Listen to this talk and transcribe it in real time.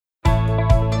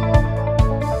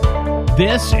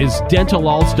This is Dental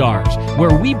All Stars,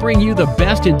 where we bring you the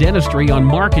best in dentistry on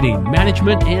marketing,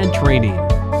 management, and training.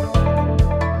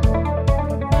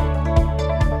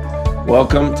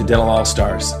 Welcome to Dental All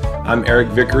Stars. I'm Eric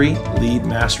Vickery, lead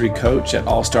mastery coach at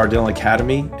All Star Dental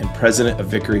Academy and president of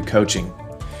Vickery Coaching.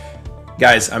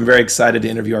 Guys, I'm very excited to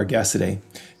interview our guest today.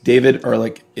 David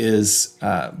Ehrlich is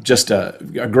just a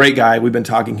great guy. We've been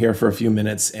talking here for a few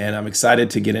minutes, and I'm excited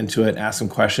to get into it, ask some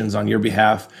questions on your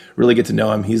behalf, really get to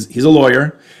know him. He's a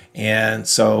lawyer, and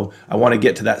so I want to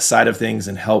get to that side of things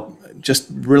and help just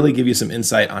really give you some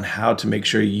insight on how to make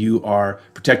sure you are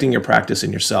protecting your practice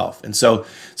and yourself. And so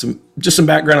some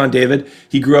background on David.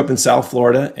 He grew up in South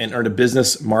Florida and earned a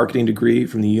business marketing degree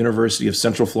from the University of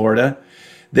Central Florida.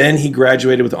 Then he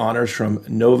graduated with honors from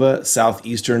Nova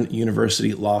Southeastern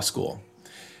University Law School.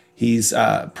 He's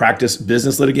practiced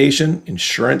business litigation,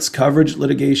 insurance coverage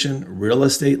litigation, real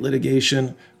estate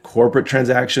litigation, corporate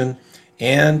transaction,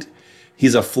 and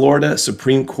he's a Florida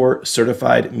Supreme Court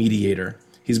certified mediator.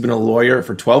 He's been a lawyer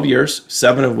for 12 years,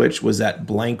 7 of which was at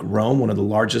Blank Rome, one of the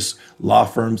largest law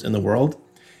firms in the world.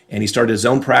 And he started his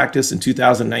own practice in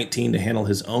 2019 to handle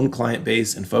his own client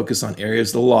base and focus on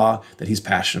areas of the law that he's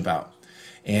passionate about.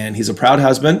 And he's a proud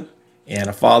husband and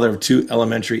a father of 2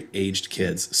 elementary-aged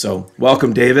kids. So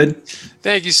welcome, David.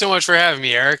 Thank you so much for having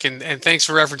me, Eric, and thanks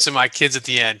for referencing my kids at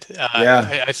the end.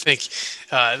 I think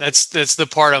that's the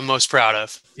part I'm most proud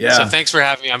of. Yeah. So thanks for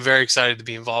having me. I'm very excited to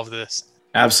be involved with this.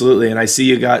 Absolutely. And I see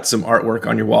you got some artwork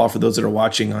on your wall for those that are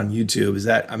watching on YouTube.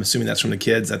 I'm assuming that's from the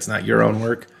kids. That's not your own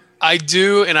work. I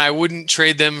do, and I wouldn't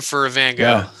trade them for a Van Gogh.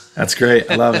 Yeah, that's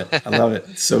great. I love it. I love it.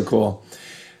 It's so cool.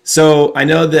 So I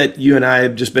know that you and I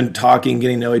have just been talking,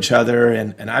 getting to know each other,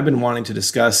 and I've been wanting to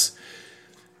discuss,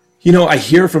 I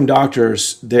hear from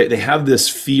doctors, they have this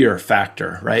fear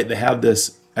factor, right? They have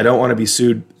this, I don't want to be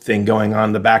sued thing going on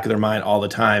in the back of their mind all the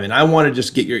time. And I want to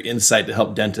just get your insight to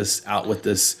help dentists out with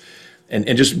this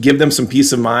and just give them some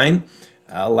peace of mind,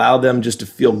 allow them just to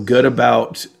feel good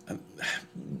about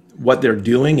what they're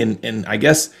doing. And I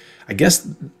guess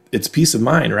it's peace of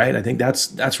mind, right? I think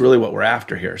that's really what we're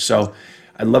after here. So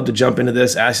I'd love to jump into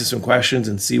this, ask you some questions,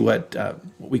 and see what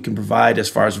we can provide as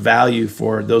far as value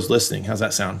for those listening. How's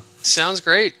that sound? Sounds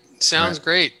great.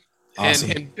 Great.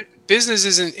 Awesome. And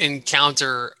businesses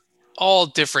encounter all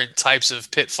different types of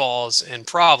pitfalls and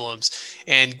problems.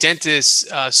 And dentists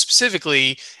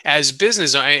specifically as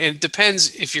business, and it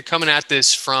depends if you're coming at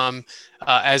this from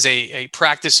as a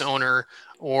practice owner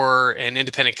or an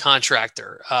independent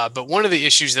contractor. But one of the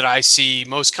issues that I see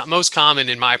most common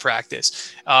in my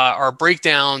practice are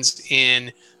breakdowns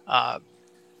in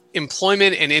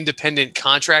employment and independent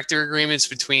contractor agreements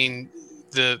between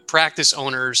the practice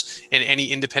owners and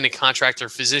any independent contractor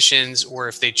physicians, or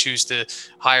if they choose to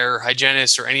hire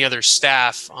hygienists or any other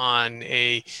staff on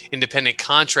a independent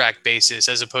contract basis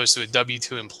as opposed to a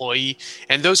W-2 employee.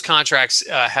 And those contracts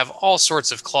have all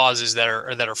sorts of clauses that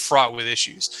are fraught with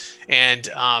issues. And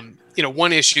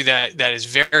one issue that is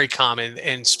very common,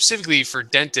 and specifically for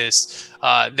dentists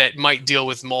that might deal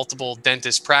with multiple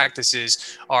dentist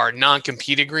practices, are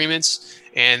non-compete agreements.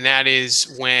 And that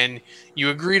is when you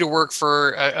agree to work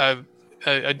for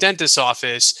a dentist's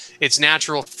office. It's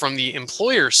natural from the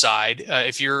employer side.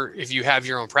 If you have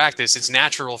your own practice, it's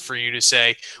natural for you to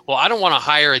say, well, I don't want to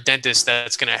hire a dentist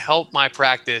that's going to help my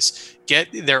practice get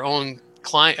their own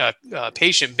client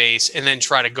patient base and then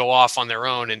try to go off on their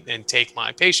own and take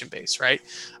my patient base, right?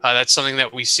 That's something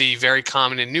that we see very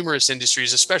common in numerous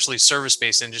industries, especially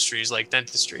service-based industries like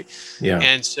dentistry. Yeah.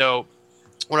 And so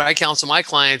when I counsel my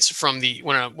clients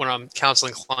when I'm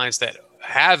counseling clients that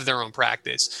have their own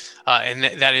practice, and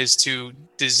that is to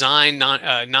design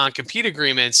non-compete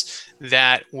agreements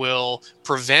that will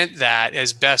prevent that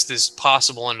as best as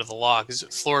possible under the law, because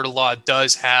Florida law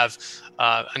does have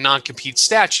a non-compete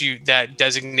statute that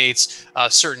designates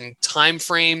certain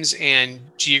timeframes and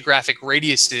geographic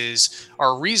radiuses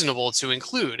are reasonable to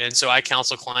include. And so I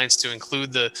counsel clients to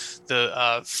include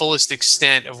the fullest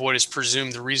extent of what is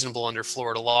presumed reasonable under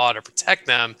Florida law to protect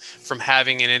them from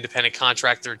having an independent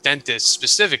contractor dentist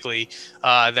specifically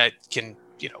that can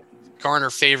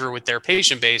garner favor with their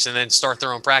patient base and then start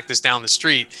their own practice down the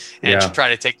street and try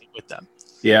to take it with them.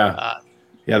 Yeah,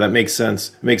 that makes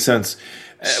sense.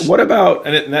 What about,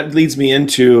 and that leads me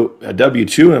into a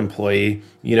W-2 employee,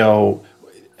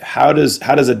 how does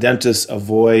a dentist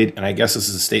avoid, and I guess this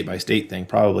is a state by state thing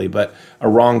probably, but a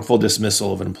wrongful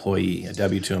dismissal of an employee, a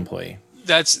W-2 employee?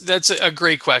 That's a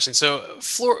great question. So,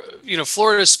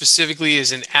 Florida specifically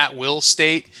is an at-will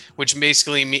state, which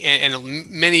basically, and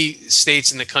many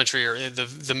states in the country are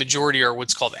the majority are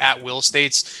what's called at-will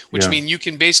states, which mean you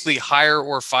can basically hire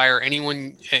or fire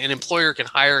anyone. An employer can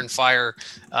hire and fire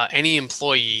any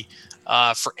employee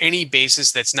for any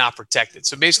basis that's not protected.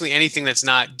 So basically, anything that's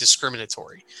not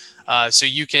discriminatory. So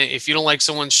you can, if you don't like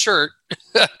someone's shirt,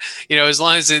 as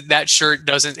long as that shirt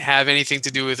doesn't have anything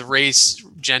to do with race,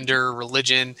 gender,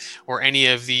 religion, or any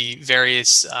of the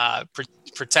various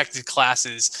protected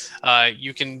classes,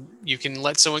 you can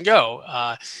let someone go.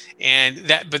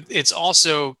 But it's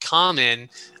also common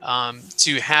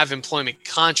to have employment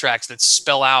contracts that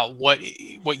spell out what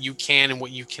you can and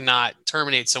what you cannot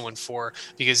terminate someone for,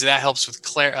 because that helps with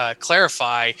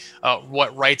clarify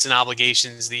what rights and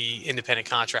obligations the independent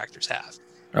contractors have.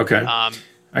 Okay.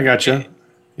 I gotcha.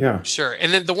 Yeah. Sure.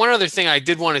 And then the one other thing I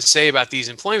did want to say about these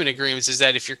employment agreements is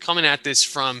that if you're coming at this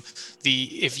from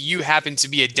if you happen to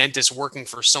be a dentist working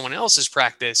for someone else's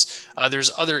practice,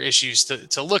 there's other issues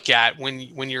to look at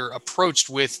when you're approached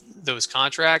with those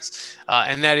contracts.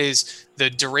 And that is the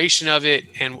duration of it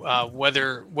and what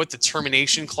the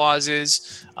termination clause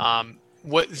is,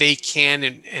 what they can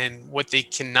and what they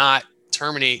cannot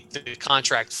terminate the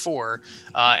contract for,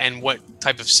 and what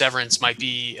type of severance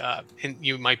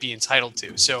you might be entitled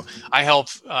to. So I help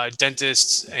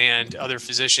dentists and other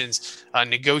physicians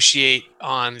negotiate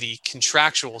on the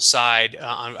contractual side.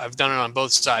 I've done it on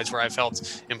both sides, where I've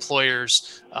helped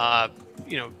employers,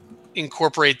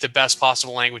 incorporate the best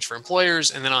possible language for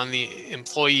employers, and then on the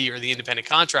employee or the independent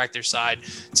contractor side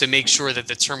to make sure that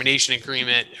the termination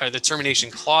agreement or the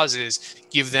termination clauses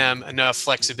give them enough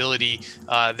flexibility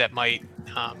that might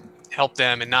help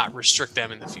them and not restrict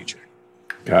them in the future.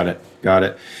 Got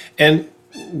it. And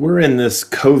we're in this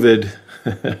COVID,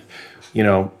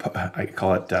 I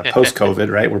call it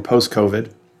post-COVID, right? We're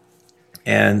post-COVID.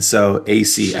 And so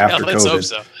AC after let's COVID. Hope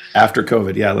so. After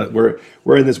COVID, yeah,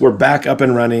 we're in this. We're back up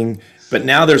and running, but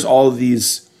now there's all of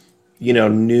these,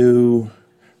 new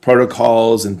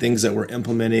protocols and things that we're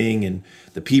implementing, and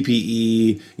the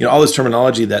PPE, all this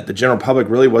terminology that the general public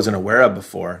really wasn't aware of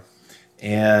before.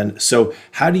 And so,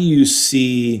 how do you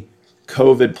see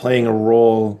COVID playing a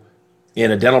role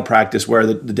in a dental practice where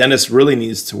the dentist really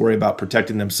needs to worry about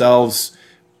protecting themselves,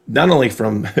 not only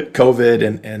from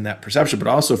COVID and that perception, but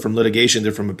also from litigation,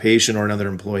 either from a patient or another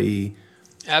employee?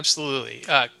 Absolutely.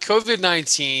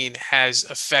 COVID-19 has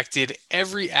affected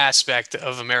every aspect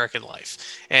of American life,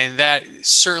 and that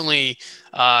certainly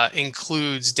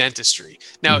includes dentistry.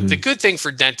 Now, the good thing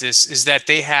for dentists is that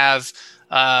they have,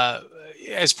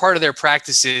 as part of their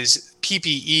practices,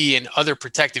 PPE and other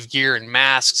protective gear and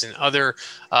masks and other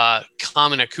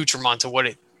common accoutrement to what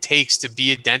it takes to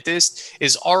be a dentist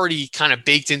is already kind of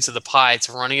baked into the pie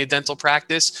to running a dental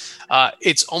practice.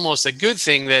 It's almost a good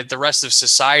thing that the rest of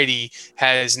society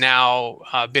has now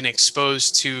been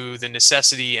exposed to the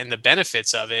necessity and the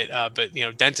benefits of it. But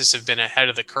dentists have been ahead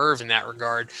of the curve in that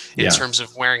regard in terms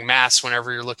of wearing masks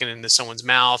whenever you're looking into someone's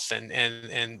mouth. And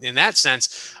in that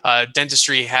sense,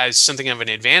 dentistry has something of an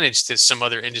advantage to some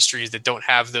other industries that don't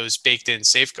have those baked in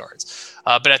safeguards.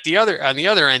 But on the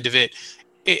other end of it,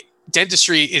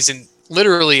 dentistry is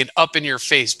literally an up in your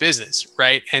face business,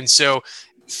 right? And so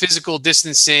physical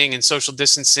distancing and social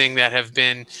distancing that have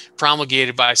been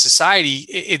promulgated by society,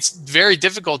 it's very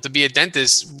difficult to be a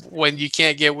dentist when you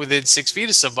can't get within 6 feet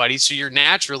of somebody. So you're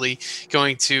naturally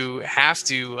going to have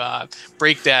to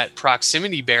break that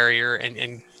proximity barrier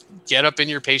and get up in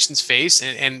your patient's face.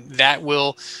 And that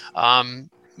will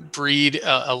breed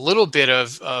a little bit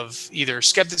of either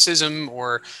skepticism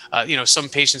or some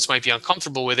patients might be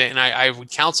uncomfortable with it, and I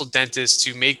would counsel dentists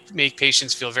to make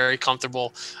patients feel very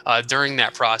comfortable during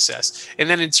that process. And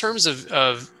then in terms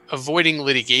of avoiding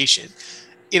litigation,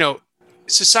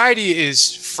 society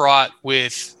is fraught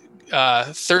with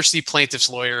thirsty plaintiffs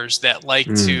lawyers that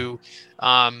like to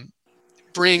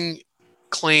bring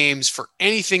claims for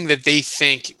anything that they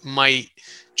think might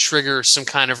trigger some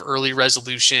kind of early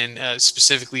resolution,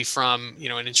 specifically from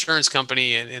an insurance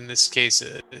company, and in this case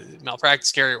a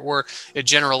malpractice carrier, or a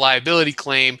general liability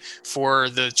claim for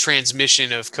the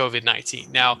transmission of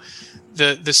COVID-19. Now,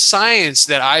 the science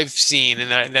that I've seen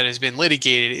and that has been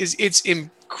litigated is it's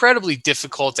incredibly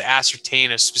difficult to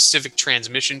ascertain a specific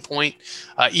transmission point,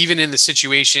 even in the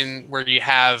situation where you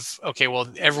have,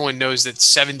 everyone knows that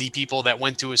 70 people that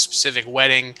went to a specific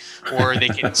wedding, or they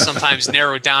can sometimes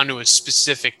narrow down to a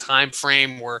specific time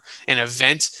frame or an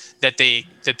event that they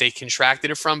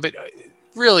contracted it from. But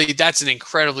really, that's an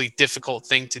incredibly difficult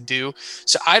thing to do.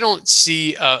 So I don't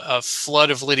see a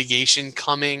flood of litigation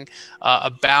coming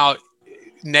about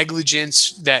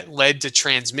negligence that led to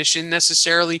transmission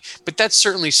necessarily, but that's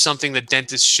certainly something that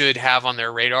dentists should have on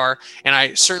their radar. And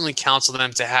I certainly counsel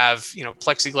them to have,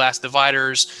 plexiglass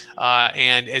dividers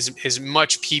and as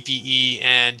much PPE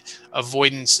and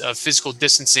avoidance of physical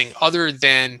distancing other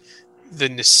than the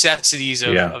necessities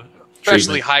of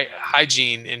especially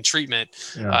hygiene and treatment.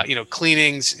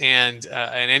 Cleanings and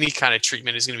any kind of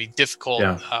treatment is going to be difficult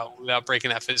without breaking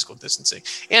that physical distancing,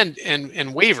 and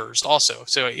waivers also.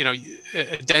 So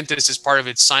a dentist, as part of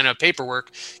its sign up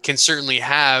paperwork, can certainly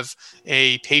have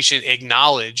a patient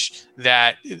acknowledge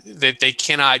that they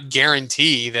cannot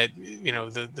guarantee that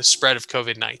the spread of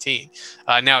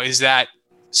COVID-19. Now, is that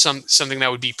something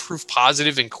that would be proof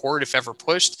positive in court if ever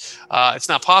pushed? It's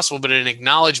not possible, but an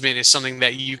acknowledgement is something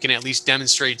that you can at least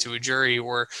demonstrate to a jury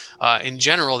or in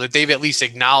general that they've at least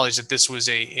acknowledged that this was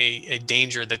a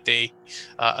danger that they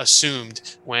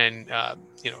assumed when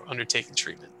undertaking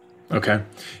treatment. Okay.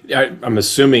 I'm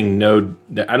assuming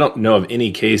I don't know of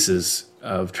any cases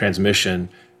of transmission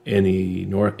in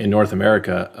North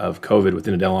America of COVID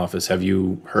within a dental office. Have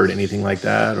you heard anything like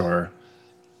that, or?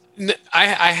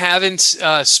 I haven't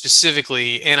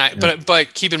specifically,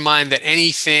 but keep in mind that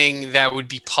anything that would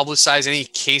be publicized, any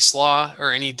case law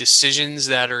or any decisions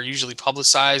that are usually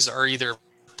publicized are either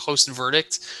post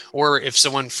verdict, or if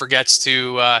someone forgets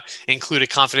to include a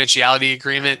confidentiality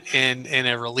agreement in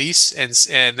a release,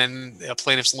 and then a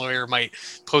plaintiff's lawyer might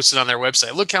post it on their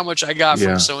website. Look how much I got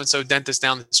from so and so dentist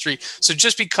down the street. So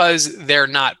just because they're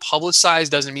not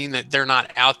publicized doesn't mean that they're not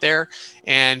out there.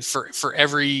 And for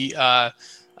every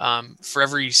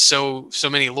so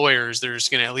many lawyers, there's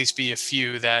going to at least be a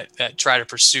few that try to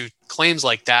pursue claims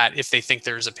like that if they think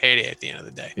there's a payday at the end of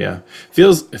the day. Yeah.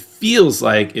 It feels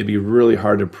like it'd be really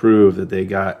hard to prove that they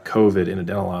got COVID in a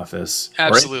dental office.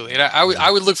 Absolutely. Right? And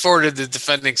I would look forward to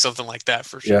defending something like that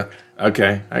for sure. Yeah.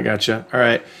 Okay. I gotcha. All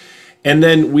right. And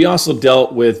then we also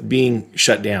dealt with being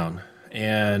shut down,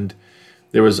 and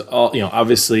there was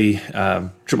obviously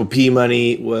PPP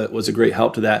money was a great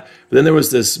help to that. But then there was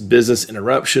this business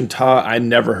interruption talk. I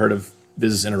never heard of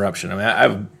business interruption. I mean, I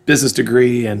have a business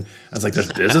degree, and I was like,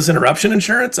 there's business interruption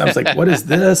insurance? I was like, what is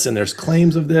this? And there's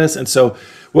claims of this. And so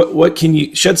what can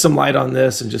you shed some light on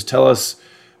this and just tell us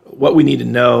what we need to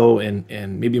know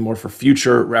and maybe more for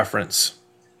future reference?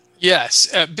 Yes.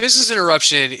 Business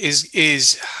interruption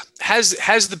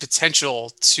has the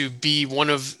potential to be one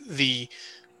of the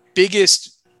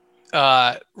biggest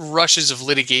rushes of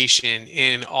litigation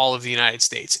in all of the United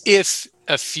States. If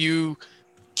a few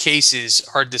cases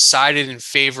are decided in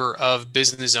favor of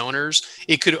business owners,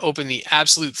 it could open the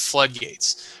absolute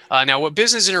floodgates. Now, what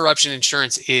business interruption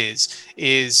insurance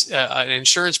is an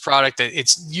insurance product that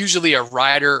it's usually a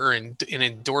rider or an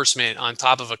endorsement on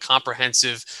top of a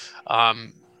comprehensive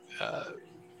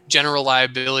general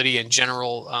liability and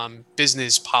general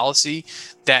business policy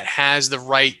that has the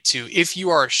right to, if you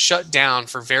are shut down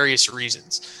for various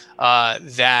reasons,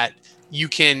 that you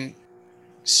can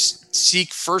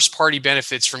seek first-party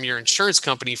benefits from your insurance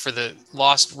company for the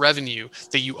lost revenue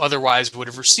that you otherwise would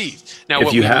have received. Now,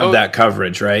 if you have that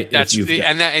coverage, right?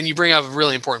 And you bring up a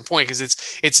really important point, because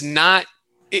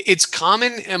it's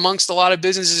common amongst a lot of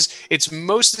businesses. It's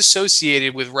most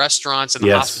associated with restaurants and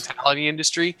the hospitality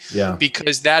industry,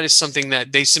 because that is something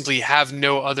that they simply have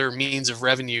no other means of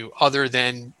revenue other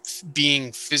than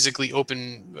being physically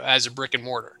open as a brick and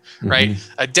mortar, right?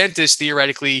 A dentist,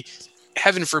 theoretically,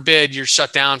 heaven forbid you're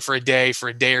shut down for a day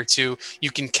or two,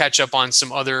 you can catch up on some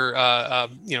other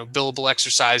billable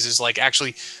exercises, like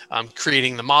actually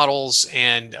creating the models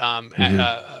and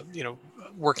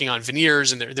working on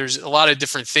veneers, and there's a lot of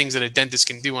different things that a dentist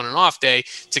can do on an off day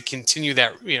to continue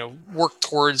that, work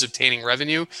towards obtaining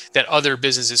revenue that other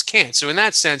businesses can't. So in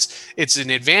that sense, it's an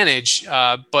advantage.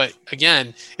 But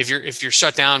again, if you're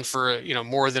shut down for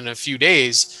more than a few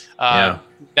days,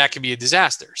 that could be a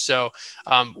disaster. So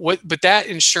but that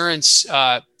insurance,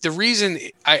 the reason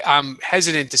I'm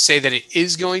hesitant to say that it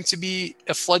is going to be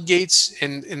a floodgates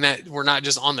and that we're not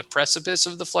just on the precipice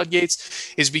of the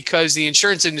floodgates is because the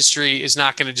insurance industry is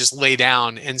not going to just lay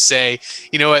down and say,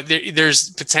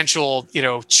 there's potential,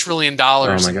 $1 trillion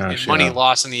in money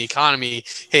lost in the economy.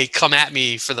 Hey, come at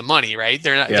me for the money, right?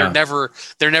 They're never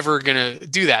going to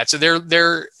do that. So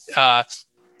they're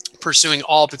pursuing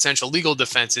all potential legal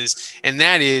defenses, and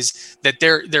that is that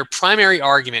their primary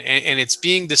argument, and it's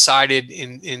being decided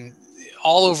in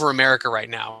all over America right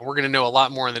now. We're going to know a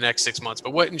lot more in the next 6 months,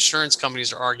 but what insurance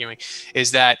companies are arguing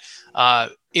is that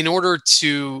in order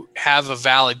to have a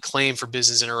valid claim for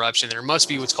business interruption, there must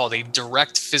be what's called a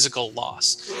direct physical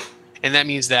loss. And that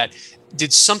means that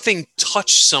did something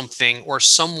touch something or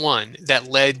someone that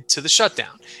led to the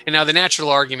shutdown? And now the natural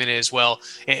argument is, well,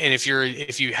 and if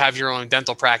you have your own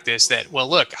dental practice, that, well,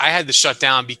 look, I had to shut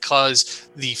down because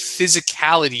the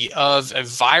physicality of a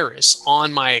virus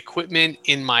on my equipment,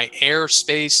 in my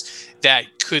airspace, that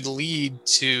could lead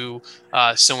to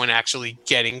someone actually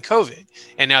getting COVID.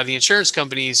 And now the insurance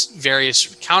companies'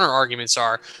 various counter arguments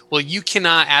are, well, you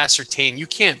cannot ascertain, you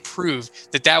can't prove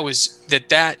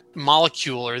that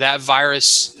molecule or that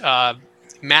virus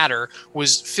matter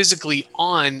was physically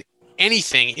on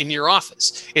anything in your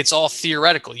office. It's all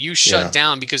theoretical. You shut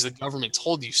down because the government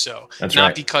told you so,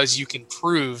 not because you can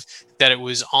prove that it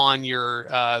was on your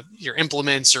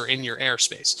implements or in your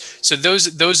airspace. So those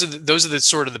are the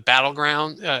sort of the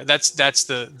battleground. That's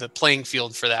the playing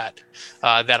field for that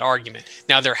argument.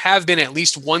 Now, there have been at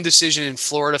least one decision in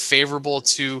Florida favorable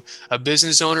to a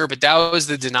business owner, but that was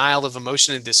the denial of a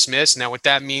motion to dismiss. Now, what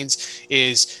that means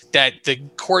is that the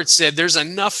court said there's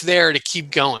enough there to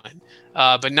keep going,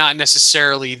 but not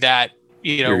necessarily that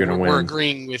we're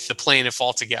agreeing with the plaintiff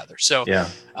altogether. So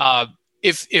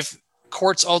if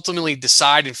courts ultimately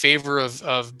decide in favor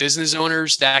of business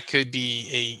owners, that could be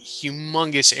a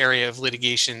humongous area of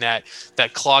litigation that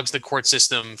clogs the court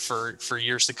system for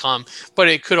years to come. But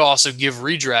it could also give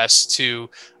redress to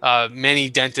many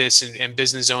dentists and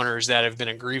business owners that have been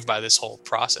aggrieved by this whole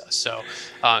process. So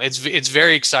it's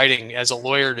very exciting as a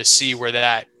lawyer to see where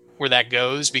that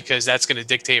goes, because that's going to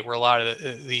dictate where a lot of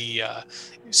the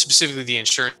specifically the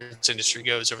insurance industry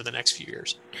goes over the next few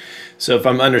years. So if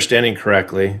I'm understanding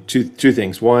correctly, two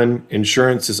things. One,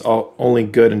 insurance is only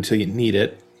good until you need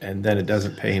it, and then it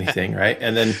doesn't pay anything, right?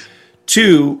 And then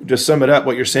two, to sum it up,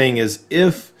 what you're saying is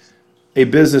if a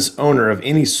business owner of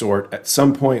any sort at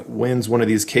some point wins one of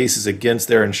these cases against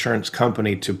their insurance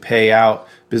company to pay out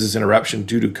business interruption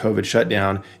due to COVID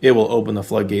shutdown, it will open the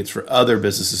floodgates for other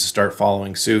businesses to start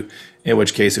following suit, in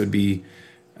which case it would be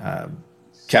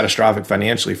catastrophic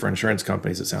financially for insurance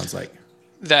companies, it sounds like.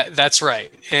 That's right.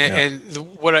 And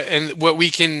what we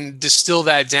can distill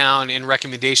that down in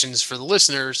recommendations for the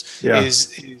listeners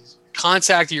is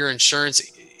contact your insurance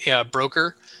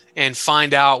broker and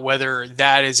find out whether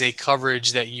that is a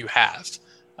coverage that you have.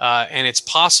 And it's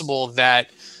possible that,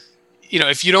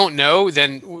 if you don't know,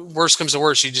 then worst comes to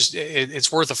worst,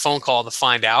 it's worth a phone call to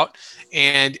find out.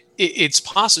 And it's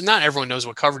possible, not everyone knows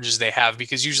what coverages they have,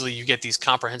 because usually you get these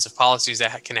comprehensive policies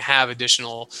that can have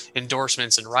additional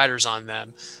endorsements and riders on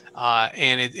them.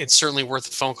 And it's certainly worth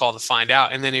a phone call to find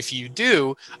out. And then if you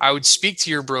do, I would speak to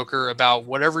your broker about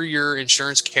whatever your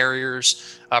insurance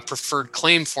carrier's preferred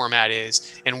claim format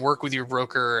is, and work with your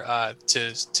broker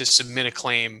to submit a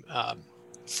claim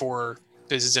for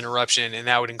business interruption. And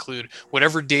that would include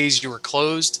whatever days you were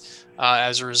closed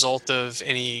as a result of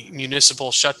any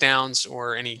municipal shutdowns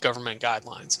or any government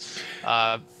guidelines.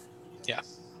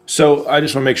 So I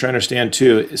just want to make sure I understand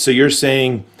too. So you're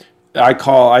saying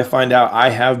I find out I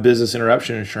have business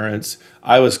interruption insurance.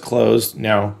 I was closed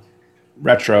now,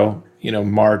 retro,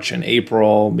 March and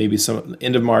April, maybe some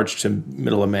end of March to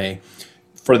middle of May.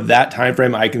 For that time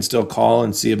frame, I can still call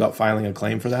and see about filing a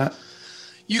claim for that?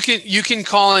 You can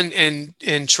call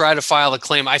and try to file a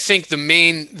claim. I think the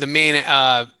main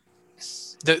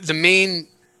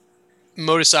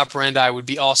modus operandi would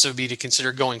be to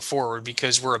consider going forward,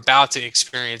 because we're about to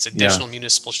experience additional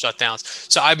municipal shutdowns.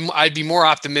 So I'd be more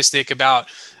optimistic about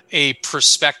a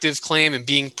prospective claim and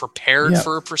being prepared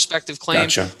for a prospective claim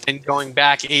and going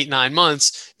back 8-9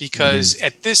 months, because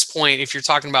at this point, if you're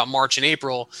talking about March and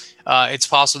April, it's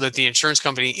possible that the insurance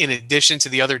company, in addition to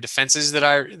the other defenses that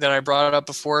I brought up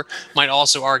before, might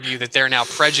also argue that they're now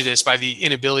prejudiced by the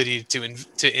inability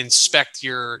to inspect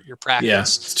your practice. Yeah,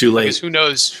 it's too late.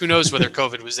 Because who knows whether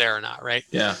COVID was there or not, right?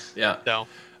 Yeah. So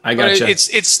I gotcha.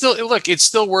 It's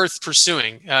still worth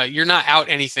pursuing. You're not out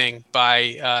anything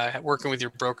by working with your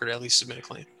broker to at least submit a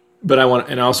claim. But I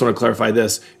also want to clarify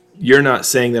this. You're not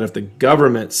saying that if the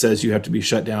government says you have to be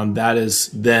shut down, that is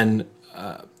then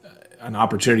an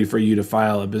opportunity for you to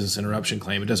file a business interruption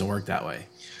claim. It doesn't work that way.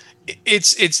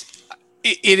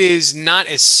 It is not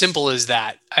as simple as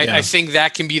that. I think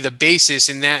that can be the basis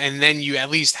in that, and then you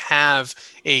at least have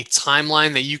a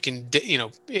timeline that you can,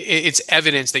 it's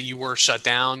evidence that you were shut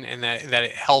down, and that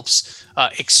it helps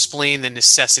explain the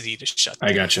necessity to shut down.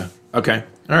 I gotcha. Okay.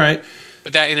 All right.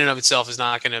 But that in and of itself is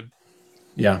not going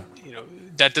to,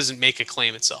 that doesn't make a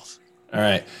claim itself. All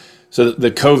right. So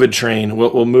the COVID train,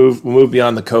 we'll move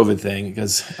beyond the COVID thing,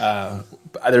 because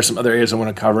there's some other areas I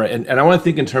want to cover, and I want to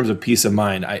think in terms of peace of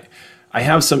mind. I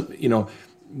have some,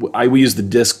 we use the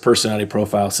DISC personality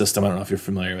profile system. I don't know if you're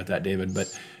familiar with that, David,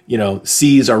 but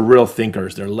C's are real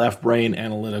thinkers. They're left brain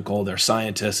analytical. They're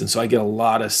scientists. And so I get a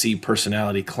lot of C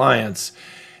personality clients,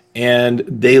 and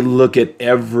they look at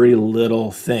every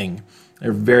little thing.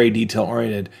 They're very detail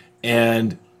oriented,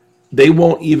 and they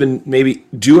won't even maybe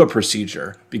do a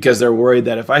procedure because they're worried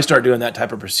that if I start doing that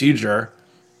type of procedure,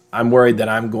 I'm worried that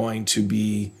I'm going to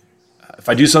be, if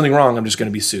I do something wrong, I'm just going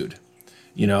to be sued,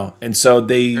 And so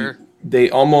they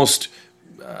almost,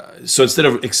 so instead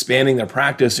of expanding their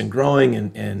practice and growing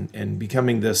and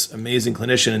becoming this amazing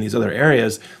clinician in these other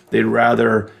areas, they'd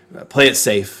rather play it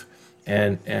safe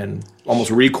and almost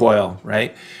recoil,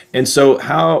 right? And so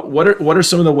what are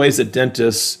some of the ways that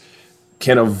dentists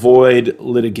can avoid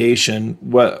litigation?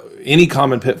 Any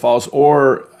common pitfalls,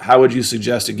 or how would you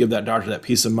suggest to give that doctor that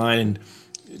peace of mind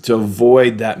to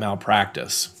avoid that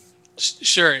malpractice?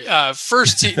 Sure.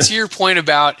 First, to your point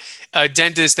about a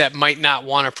dentist that might not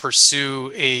want to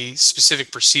pursue a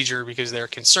specific procedure because they're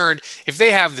concerned, if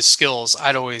they have the skills,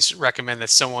 I'd always recommend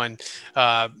that someone,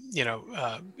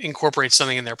 incorporate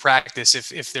something in their practice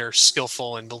if they're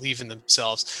skillful and believe in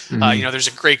themselves. Mm-hmm. There's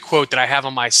a great quote that I have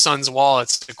on my son's wall.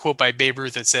 It's a quote by Babe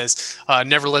Ruth that says,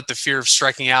 "Never let the fear of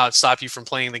striking out stop you from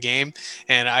playing the game."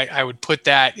 And I would put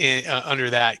that in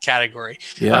under that category.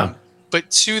 Yeah.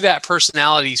 But to that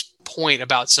personality's point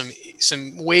about some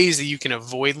ways that you can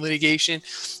avoid litigation,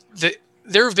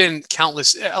 there have been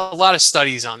a lot of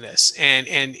studies on this, and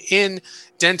in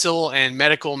dental and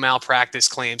medical malpractice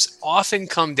claims often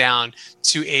come down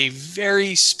to a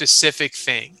very specific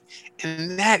thing,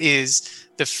 and that is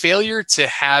the failure to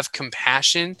have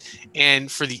compassion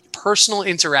and for the personal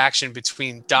interaction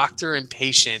between doctor and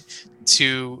patient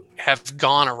to have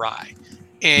gone awry.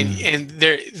 And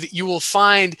there, you will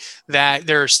find that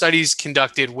there are studies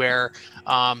conducted where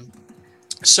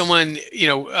someone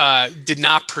did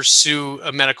not pursue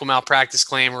a medical malpractice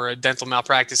claim or a dental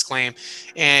malpractice claim,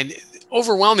 and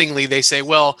overwhelmingly they say,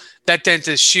 well, that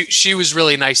dentist, she was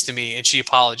really nice to me and she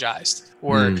apologized,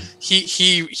 or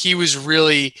he was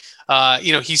really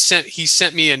he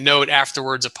sent me a note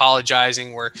afterwards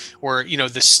apologizing, where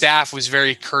the staff was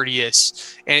very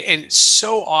courteous, and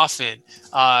so often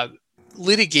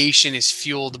litigation is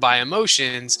fueled by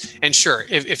emotions. And sure,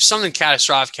 if something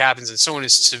catastrophic happens and someone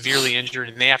is severely injured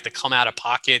and they have to come out of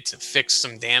pocket to fix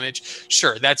some damage,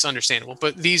 sure, that's understandable.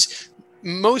 But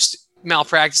most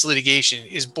malpractice litigation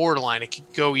is borderline. It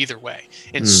could go either way.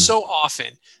 And so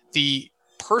often the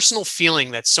personal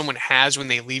feeling that someone has when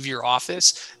they leave your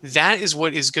office, that is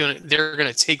what they're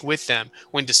going to take with them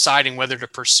when deciding whether to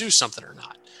pursue something or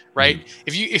not. Right.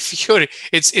 If you go to,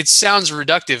 it sounds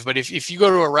reductive, but if you go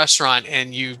to a restaurant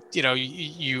and you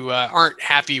aren't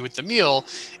happy with the meal,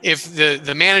 if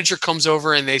the manager comes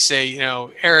over and they say,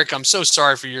 Eric, I'm so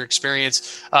sorry for your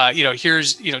experience.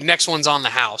 Here's, next one's on the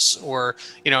house, or,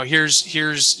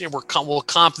 we'll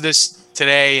comp this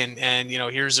today, and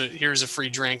here's a free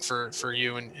drink for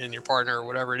you and your partner, or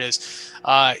whatever it is.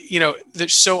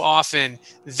 There's so often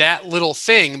that little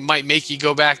thing might make you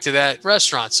go back to that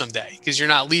restaurant someday, because you're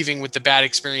not leaving with the bad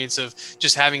experience of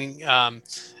just having a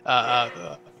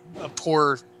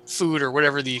poor food or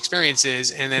whatever the experience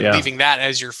is, and then leaving that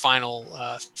as your final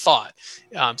thought.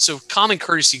 So common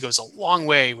courtesy goes a long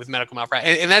way with medical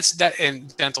malpractice,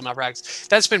 and dental malpractice.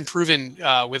 That's been proven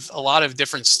with a lot of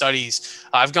different studies.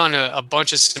 I've gone to a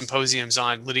bunch of symposiums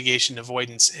on litigation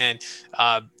avoidance, and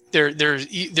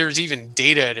there's even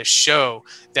data to show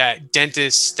that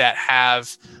dentists that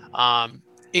have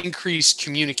increased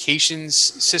communications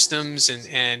systems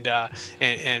and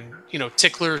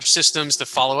tickler systems to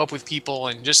follow up with people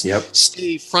and just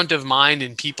stay front of mind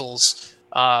in people's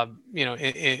front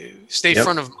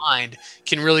of mind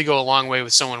can really go a long way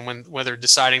with someone whether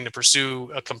deciding to pursue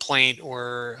a complaint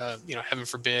or heaven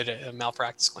forbid a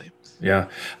malpractice claim. Yeah,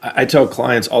 I tell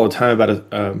clients all the time about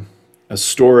a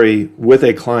story with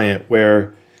a client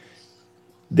where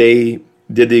they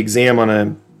did the exam on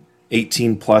a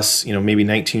 18 plus, maybe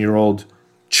 19-year-old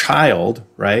child,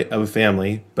 right, of a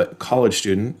family, but college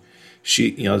student.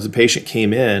 She, as the patient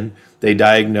came in, they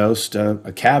diagnosed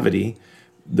a cavity.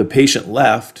 The patient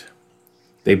left.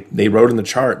 They wrote in the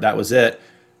chart, that was it.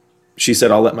 She said,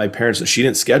 I'll let my parents know. She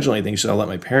didn't schedule anything. She said, I'll let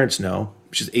my parents know.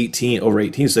 She's over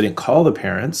 18, so they didn't call the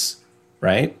parents,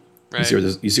 right? Right. You see where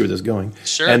this is going.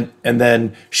 Sure. And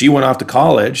then she went off to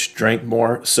college, drank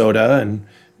more soda, and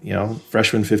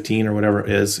freshman 15 or whatever it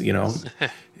is,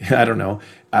 I don't know,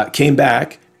 came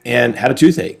back and had a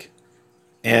toothache.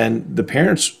 And the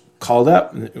parents called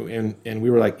up and we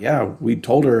were like, yeah, we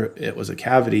told her it was a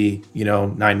cavity,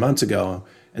 9 months ago.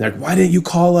 And they're like, why didn't you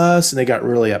call us? And they got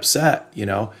really upset,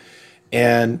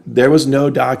 and there was no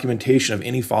documentation of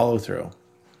any follow through.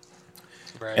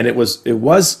 Right. And it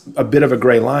was a bit of a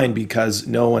gray line because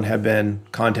no one had been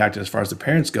contacted as far as the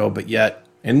parents go, but yet,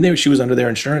 and she was under their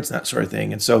insurance and that sort of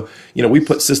thing. And so, we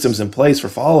put systems in place for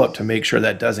follow up to make sure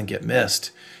that doesn't get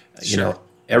missed. Sure.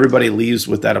 Everybody leaves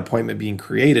with that appointment being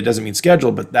created. Doesn't mean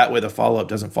scheduled, but that way the follow up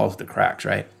doesn't fall through the cracks,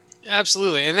 right?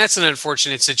 Absolutely. And that's an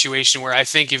unfortunate situation where I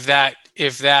think if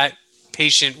that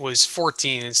patient was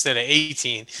 14 instead of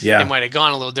 18, it might have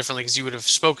gone a little differently because you would have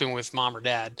spoken with mom or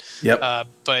dad. Yep.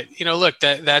 But look,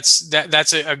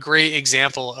 that's a great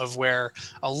example of where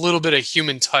a little bit of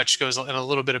human touch goes, and a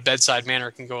little bit of bedside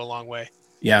manner can go a long way.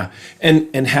 Yeah.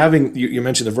 And having, you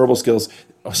mentioned the verbal skills.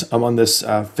 I'm on this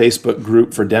Facebook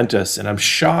group for dentists, and I'm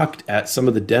shocked at some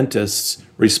of the dentists'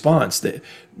 response.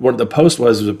 What the post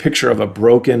was a picture of a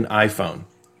broken iPhone.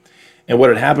 And what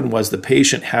had happened was the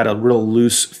patient had a real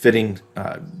loose fitting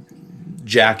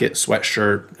jacket,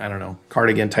 sweatshirt, I don't know,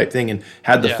 cardigan type thing, and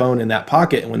had the phone in that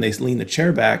pocket. And when they leaned the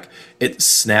chair back, it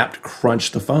snapped,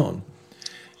 crunched the phone.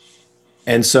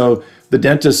 And so the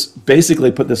dentist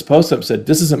basically put this post up and said,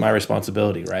 this isn't my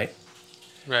responsibility, right?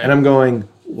 And I'm going,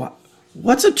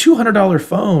 what's a $200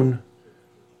 phone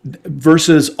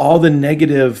versus all the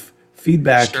negative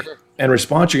feedback and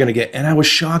response you're going to get? And I was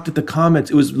shocked at the comments.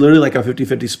 It was literally like a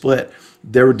 50-50 split.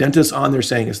 There were dentists on there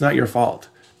saying, it's not your fault.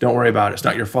 Don't worry about it. It's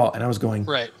not your fault. And I was going,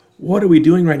 what are we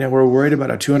doing right now? We're worried about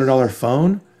a $200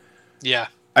 phone? Yeah.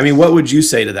 I mean, what would you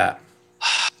say to that?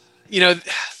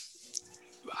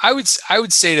 I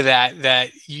would say to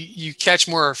that you catch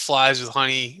more flies with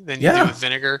honey than you do with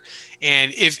vinegar.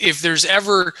 And if there's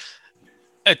ever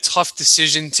a tough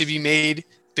decision to be made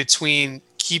between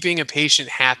keeping a patient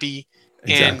happy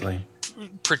and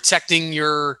protecting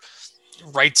your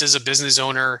rights as a business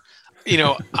owner,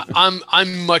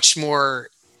 I'm much more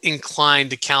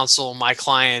inclined to counsel my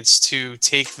clients to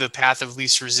take the path of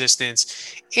least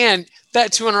resistance. And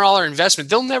that $200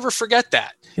 investment, they'll never forget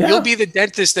that. Yeah. You'll be the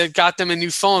dentist that got them a new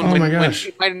phone when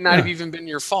it might not have even been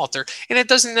your fault. And it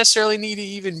doesn't necessarily need to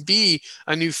even be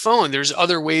a new phone. There's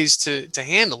other ways to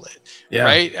handle it,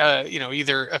 right?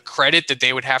 Either a credit that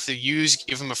they would have to use,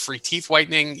 give them a free teeth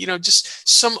whitening, just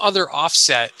some other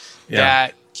offset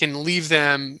that can leave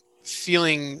them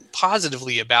feeling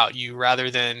positively about you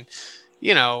rather than,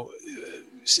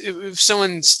 if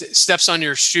someone steps on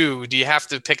your shoe, do you have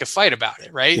to pick a fight about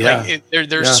it, right? Like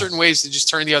there's certain ways to just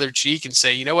turn the other cheek and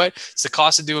say, you know what, it's the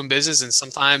cost of doing business. And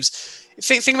sometimes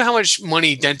think about how much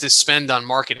money dentists spend on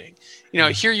marketing.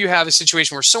 Here you have a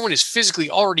situation where someone is physically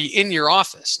already in your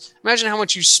office. Imagine how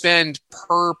much you spend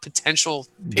per potential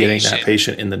patient. Getting that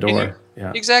patient in the door.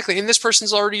 Exactly. And this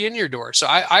person's already in your door. So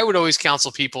I would always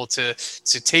counsel people to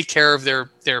take care of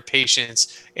their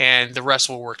patients, and the rest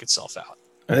will work itself out.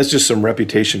 And that's just some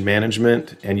reputation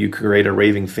management, and you create a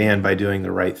raving fan by doing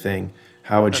the right thing.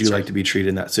 How would you like to be treated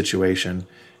in that situation?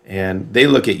 And they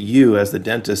look at you as the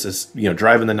dentist as,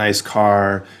 driving the nice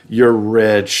car, you're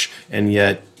rich, and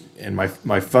yet, and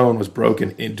my phone was broken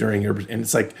during your, and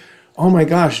it's like, oh my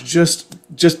gosh,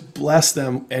 just bless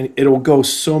them, and it'll go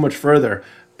so much further.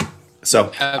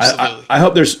 So I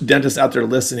hope there's dentists out there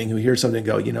listening who hear something and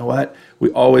go, you know what? We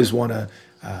always want to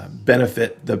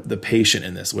benefit the patient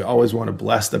in this. We always want to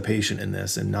bless the patient in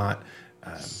this and not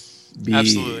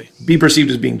be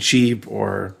perceived as being cheap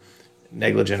or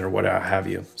negligent or what have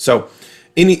you. So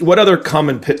what other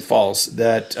common pitfalls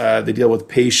that they deal with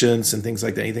patients and things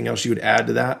like that? Anything else you would add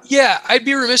to that? Yeah, I'd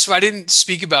be remiss if I didn't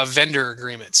speak about vendor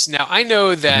agreements. Now, I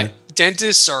know that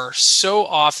dentists are so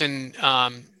often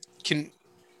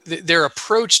they're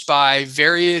approached by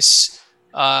various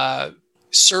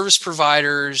service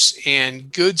providers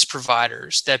and goods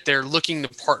providers that they're looking to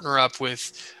partner up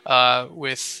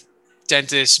with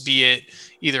dentists, be it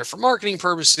either for marketing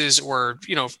purposes or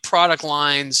product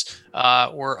lines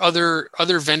or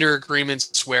other vendor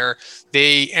agreements where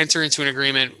they enter into an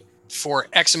agreement for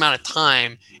X amount of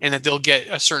time and that they'll get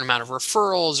a certain amount of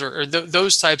referrals or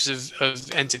those types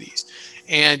of entities.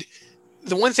 And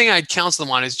the one thing I'd counsel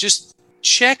them on is just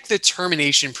check the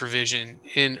termination provision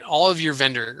in all of your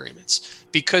vendor agreements,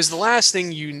 because the last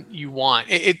thing you want,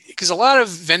 because a lot of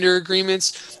vendor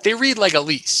agreements, they read like a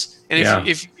lease. And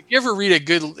if you ever read a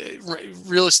good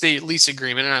real estate lease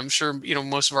agreement, and I'm sure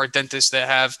most of our dentists that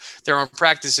have their own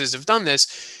practices have done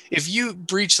this, if you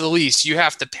breach the lease, you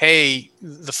have to pay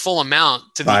the full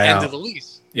amount to the end of the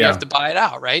lease. You have to buy it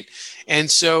out, right? And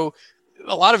so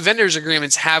a lot of vendors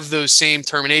agreements have those same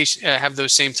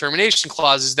termination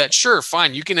clauses that, sure,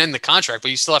 fine, you can end the contract,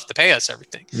 but you still have to pay us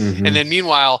everything. Mm-hmm. And then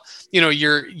meanwhile,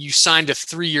 you signed a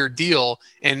 3-year deal,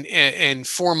 and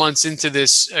 4 months into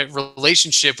this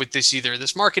relationship with either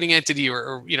this marketing entity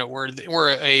or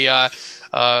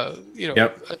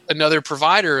another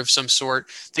provider of some sort,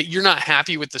 that you're not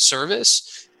happy with the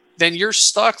service, then you're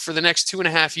stuck for the next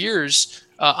 2.5 years.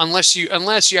 Unless you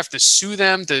have to sue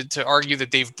them to argue that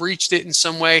they've breached it in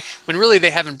some way, when really they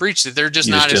haven't breached it. They're just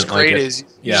not as great as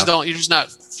you're just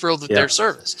not thrilled with their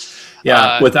service.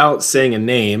 Yeah, without saying a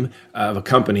name of a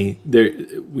company,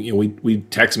 we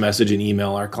text message and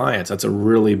email our clients. That's a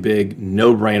really big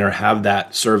no-brainer. Have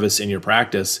that service in your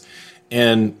practice.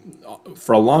 And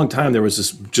for a long time, there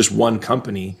was just one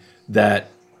company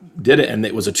that did it, and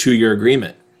it was a 2-year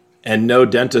agreement. And no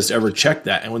dentist ever checked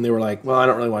that. And when they were like, well, I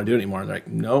don't really want to do it anymore, they're like,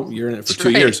 no, you're in it for 2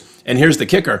 years. And here's the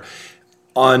kicker.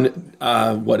 On,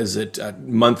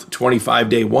 month 25,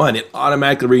 day 1, it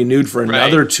automatically renewed for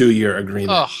another 2-year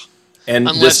agreement. Oh. And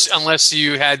unless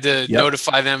you had to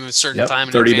notify them a certain time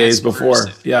in 30 days before.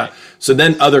 Yeah. So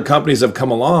then other companies have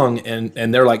come along and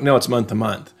they're like, no, it's month to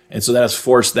month. And so that has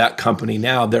forced that company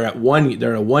now, they're a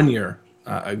 1-year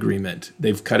agreement.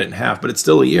 They've cut it in half, but it's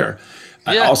still a year.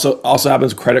 Yeah. Also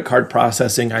happens with credit card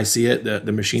processing. I see it.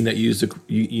 The machine that you use,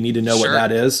 you need to know what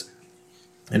that is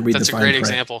and read the fine print. That's a great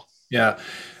example. Yeah.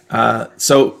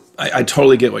 So I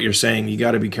totally get what you're saying. You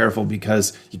got to be careful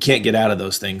because you can't get out of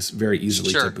those things very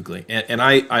easily typically. And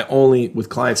I only, with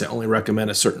clients, I only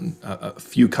recommend a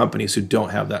few companies who don't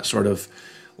have that sort of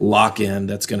lock-in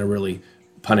that's going to really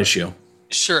punish you.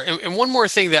 Sure. And one more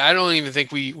thing that I don't even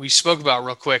think we spoke about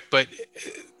real quick, but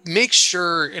make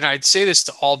sure, and I'd say this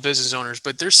to all business owners,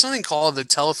 but there's something called the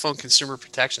Telephone Consumer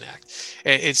Protection Act.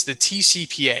 It's the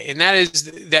TCPA, and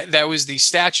that was the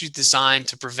statute designed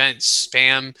to prevent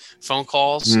spam phone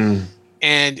calls.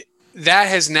 And that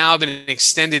has now been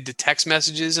extended to text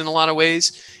messages in a lot of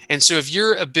ways. And so if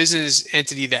you're a business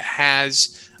entity that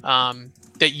has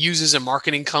that uses a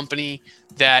marketing company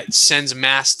that sends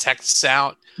mass texts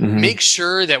out, make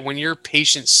sure that when your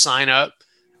patients sign up,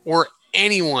 or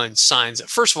anyone signs up.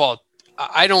 First of all,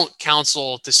 I don't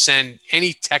counsel to send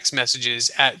any text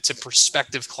messages to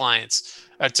prospective clients,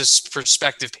 to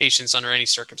prospective patients under any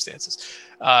circumstances.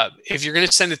 If you're going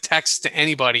to send a text to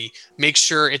anybody, make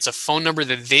sure it's a phone number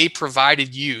that they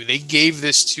provided you. They gave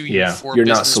this to you for you're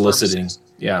business not soliciting. Purposes.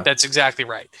 Yeah, that's exactly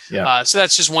right. Yeah. So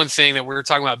that's just one thing that we're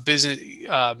talking about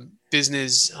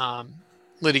business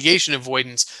litigation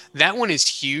avoidance. That one is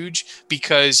huge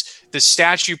because the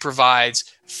statute provides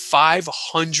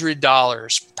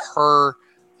 $500 per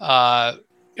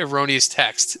erroneous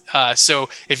text. So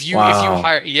if you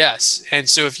hire, and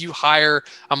so if you hire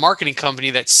a marketing company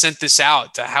that sent this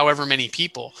out to however many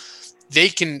people,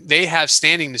 they have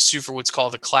standing to sue for what's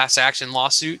called a class action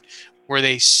lawsuit,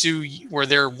 where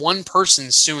they're one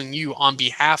person suing you on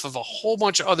behalf of a whole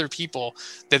bunch of other people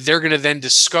that they're going to then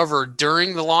discover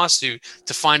during the lawsuit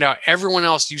to find out everyone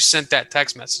else you sent that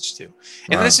text message to.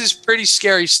 And this is pretty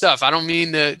scary stuff. I don't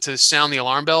mean to sound the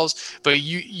alarm bells, but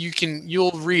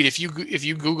you'll read, if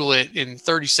you Google it in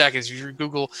 30 seconds, if you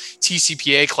Google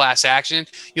TCPA class action,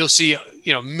 you'll see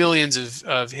millions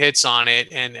of hits on it.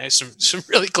 And some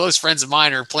really close friends of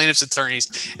mine are plaintiffs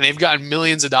attorneys, and they've gotten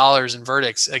millions of dollars in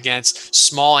verdicts against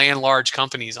small and large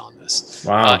companies on this.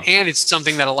 And it's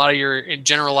something that a lot of your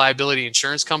general liability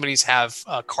insurance companies have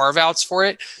carve-outs for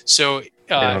it. So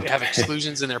have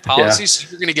exclusions in their policies. So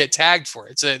you're going to get tagged for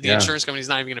it. So the insurance company is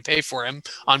not even going to pay for them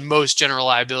on most general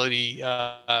liability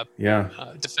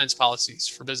defense policies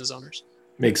for business owners.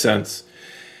 Makes sense.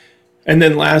 And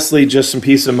then lastly, just some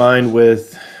peace of mind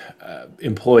with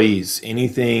employees.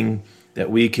 Anything that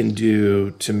we can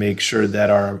do to make sure that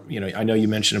I know you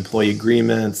mentioned employee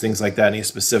agreements, things like that, any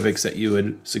specifics that you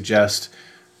would suggest?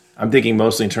 I'm thinking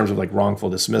mostly in terms of like wrongful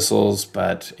dismissals,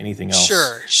 but anything else?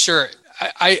 Sure.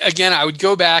 I would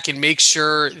go back and make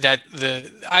sure that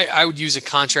I would use a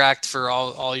contract for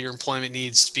all your employment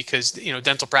needs, because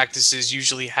dental practices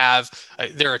usually have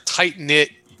they're a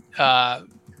tight-knit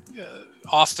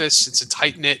office. It's a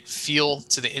tight-knit feel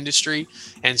to the industry,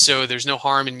 and so there's no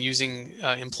harm in using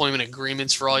employment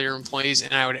agreements for all your employees.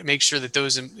 And I would make sure that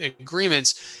those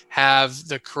agreements have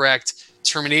the correct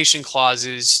termination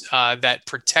clauses that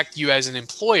protect you as an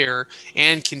employer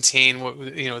and contain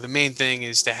the main thing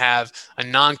is to have a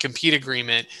non-compete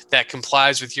agreement that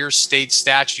complies with your state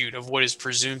statute of what is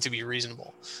presumed to be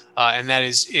reasonable. And that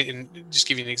is, just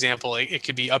give you an example, it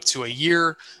could be up to a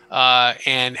year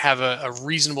and have a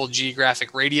reasonable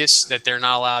geographic radius that they're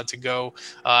not allowed to go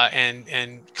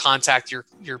and contact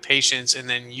your patients and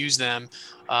then use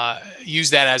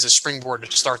that as a springboard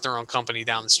to start their own company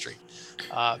down the street.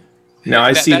 Now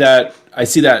I see that.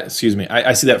 Excuse me.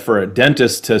 I see that for a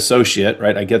dentist to associate,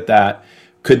 right? I get that.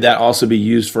 Could that also be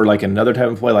used for like another type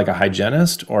of employee, like a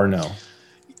hygienist, or no?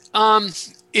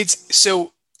 It's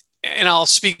so. And I'll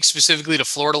speak specifically to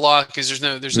Florida law because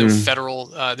there's no federal,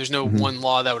 there's no one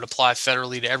law that would apply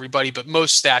federally to everybody. But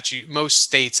most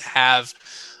states have,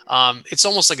 it's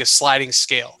almost like a sliding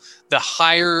scale. The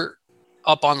higher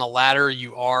up on the ladder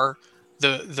you are,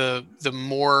 the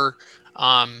more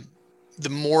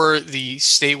the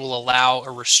state will allow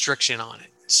a restriction on it.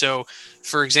 So,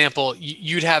 for example,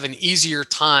 you'd have an easier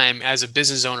time as a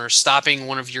business owner stopping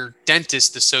one of your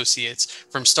dentist associates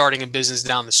from starting a business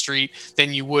down the street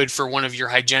than you would for one of your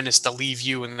hygienists to leave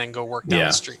you and then go work down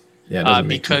the street. Yeah,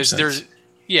 because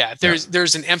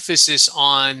there's an emphasis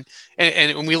on,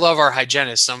 and we love our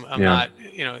hygienists. I'm not,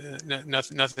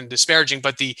 nothing disparaging,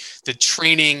 but the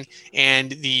training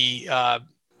and the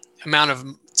amount of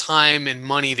time and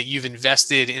money that you've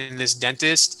invested in this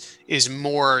dentist is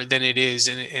more than it is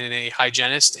in a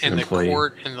hygienist, and the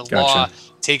court and the law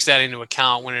takes that into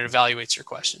account when it evaluates your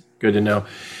question. Good to know.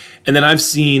 And then I've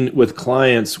seen with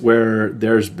clients where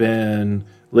there's been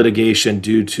litigation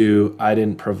due to I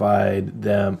didn't provide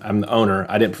them, I'm the owner,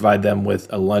 I didn't provide them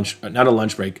with a lunch, not a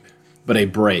lunch break, but a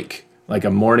break, like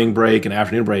a morning break, an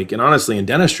afternoon break. And honestly, in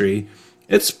dentistry,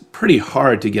 it's pretty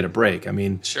hard to get a break. I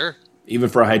mean, sure. Even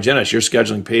for a hygienist, you're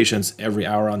scheduling patients every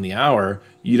hour on the hour.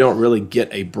 You don't really get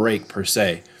a break per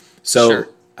se. So sure.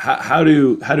 how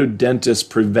do dentists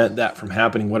prevent that from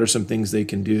happening? What are some things they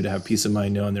can do to have peace of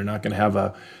mind knowing they're not going to have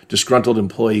a disgruntled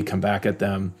employee come back at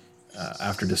them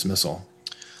after dismissal?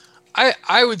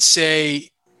 I would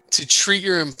say to treat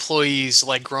your employees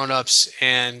like grown-ups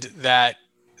and that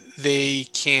they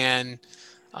can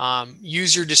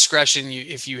use your discretion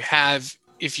if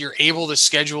you're able to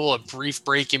schedule a brief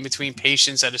break in between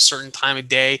patients at a certain time of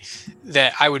day,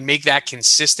 that I would make that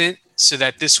consistent so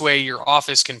that this way your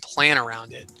office can plan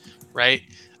around it, right?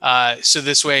 So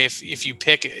this way, if you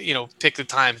pick the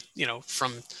time,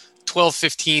 from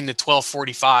 12:15 to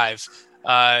 12:45,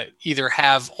 either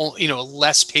have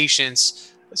less patients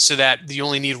so that you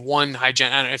only need one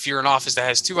hygienist. I don't know, if you're an office that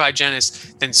has two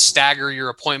hygienists, then stagger your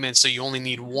appointments so you only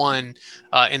need one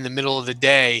in the middle of the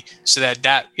day, so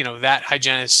that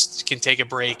hygienist can take a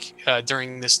break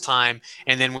during this time.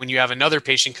 And then when you have another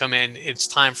patient come in, it's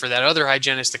time for that other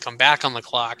hygienist to come back on the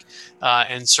clock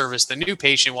and service the new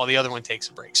patient while the other one takes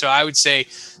a break. So I would say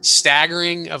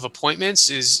staggering of appointments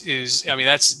is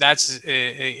that's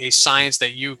a science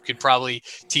that you could probably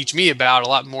teach me about a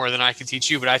lot more than I could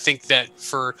teach you. But I think that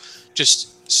for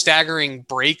just staggering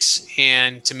breaks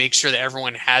and to make sure that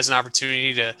everyone has an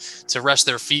opportunity to rest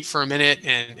their feet for a minute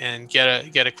and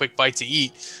get a quick bite to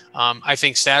eat. I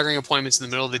think staggering appointments in the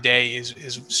middle of the day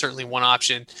is certainly one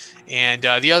option. And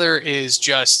the other is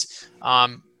just,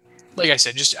 like I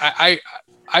said, just I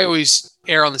always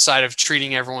err on the side of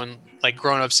treating everyone like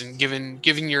grown-ups and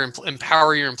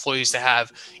empower your employees to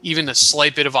have even a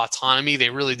slight bit of autonomy. They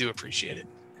really do appreciate it.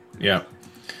 Yeah.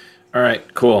 All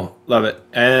right, cool. Love it.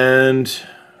 And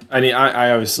I mean,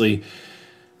 I obviously,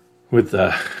 with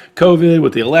the COVID,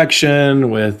 with the election,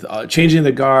 with changing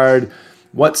the guard,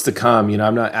 what's to come?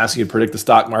 I'm not asking you to predict the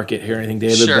stock market here or anything,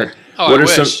 David. Sure. But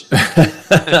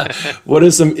what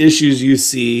are some issues you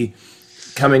see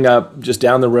coming up just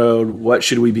down the road? What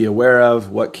should we be aware of?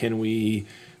 What can we,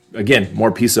 again,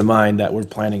 more peace of mind that we're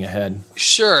planning ahead?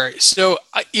 Sure. So,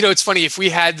 it's funny, if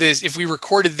we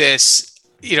recorded this,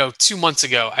 2 months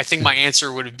ago, I think my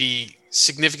answer would be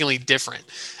significantly different.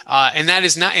 And that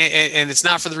is not, and it's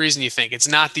not for the reason you think. It's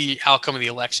not the outcome of the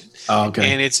election. Oh,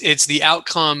 okay. And it's the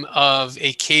outcome of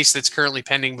a case that's currently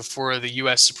pending before the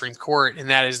U.S. Supreme Court, and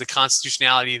that is the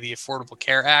constitutionality of the Affordable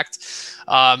Care Act.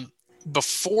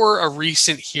 Before a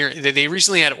recent hearing, they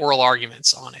recently had oral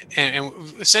arguments on it. And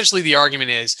essentially the argument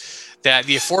is that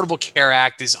the Affordable Care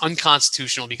Act is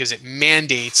unconstitutional because it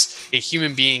mandates a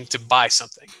human being to buy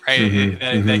something, right?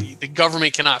 Mm-hmm, that the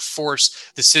government cannot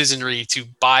force the citizenry to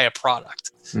buy a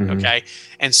product, okay?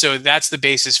 And so that's the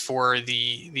basis for to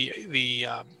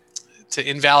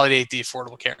invalidate the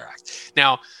Affordable Care Act.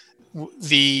 Now,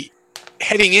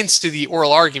 heading into the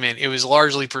oral argument, it was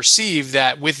largely perceived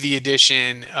that with the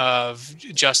addition of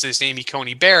Justice Amy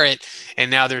Coney Barrett,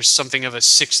 and now there's something of a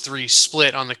 6-3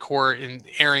 split on the court and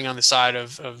erring on the side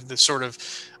of the sort of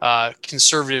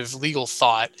conservative legal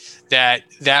thought that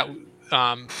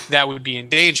would be in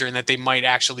danger and that they might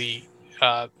actually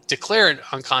declare it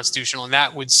unconstitutional, and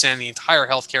that would send the entire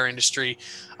healthcare industry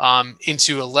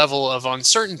into a level of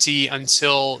uncertainty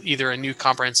until either a new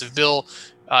comprehensive bill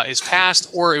is passed,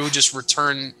 or it would just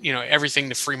return, everything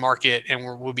to free market, and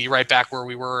we'll be right back where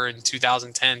we were in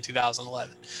 2010,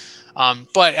 2011.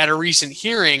 But at a recent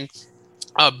hearing,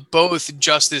 both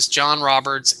Justice John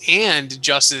Roberts and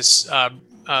the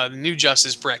new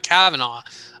Justice Brett Kavanaugh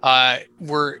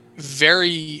were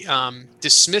very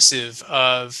dismissive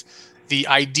of the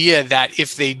idea that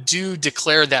if they do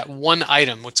declare that one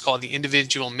item, what's called the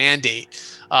individual mandate,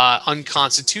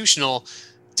 unconstitutional,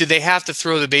 do they have to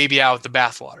throw the baby out with the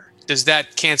bathwater? Does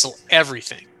that cancel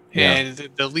everything? Yeah. And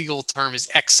the legal term is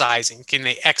excising. Can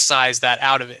they excise that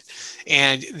out of it?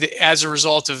 And as a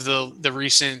result of the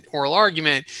recent oral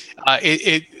argument,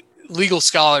 legal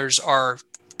scholars are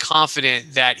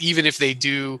confident that even if they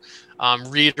do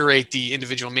reiterate the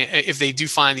individual, if they do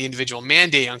find the individual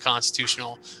mandate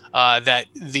unconstitutional, that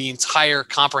the entire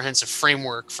comprehensive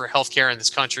framework for healthcare in this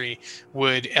country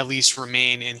would at least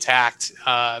remain intact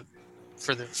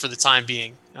for the time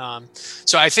being.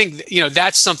 So I think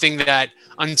that's something that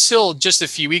until just a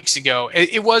few weeks ago,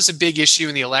 it was a big issue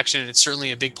in the election, and it's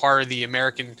certainly a big part of the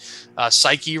American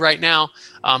psyche right now.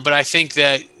 But I think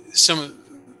that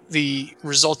the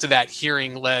result of that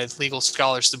hearing led legal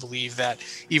scholars to believe that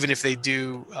even if they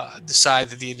do decide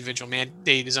that the individual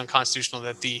mandate is unconstitutional,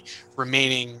 that the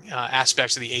remaining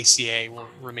aspects of the ACA will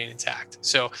remain intact.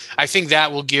 So I think that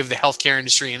will give the healthcare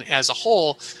industry as a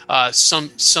whole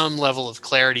some level of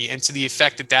clarity, and to the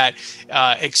effect that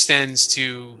extends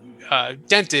to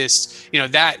dentists,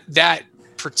 that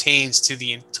pertains to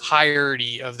the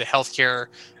entirety of the healthcare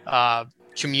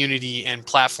community and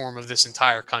platform of this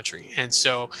entire country. And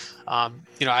so,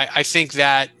 I think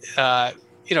that,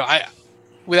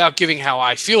 without giving how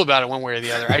I feel about it one way or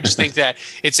the other, I just think that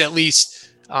it's at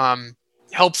least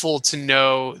helpful to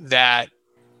know that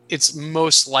it's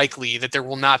most likely that there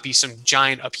will not be some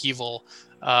giant upheaval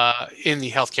in the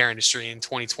healthcare industry in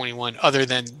 2021, other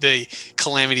than the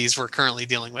calamities we're currently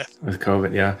dealing with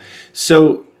COVID. Yeah.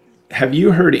 So have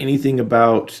you heard anything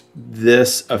about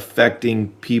this affecting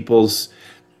people's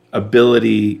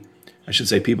ability,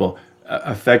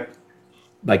 affect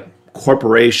like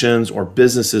corporations or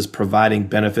businesses providing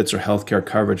benefits or healthcare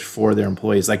coverage for their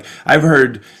employees? Like, I've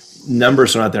heard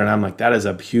numbers thrown out there, and I'm like, that is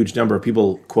a huge number of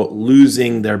people, quote,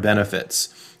 losing their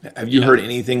benefits. Have you heard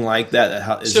anything like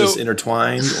that? Is this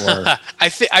intertwined? Or I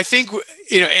think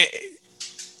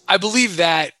I believe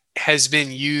that has been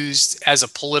used as a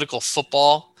political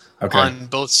football on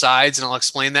both sides, and I'll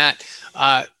explain that.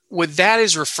 What that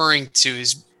is referring to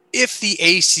is if the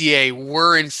ACA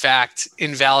were in fact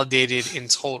invalidated in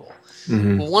total.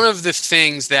 Mm-hmm. One of the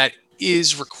things that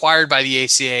is required by the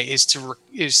ACA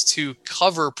is to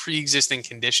cover pre-existing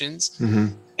conditions. Mm-hmm.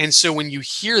 And so when you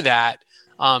hear that,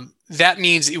 that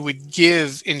means it would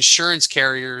give insurance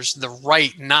carriers the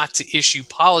right not to issue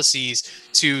policies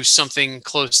to something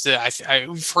close to,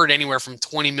 we've heard anywhere from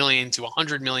 20 million to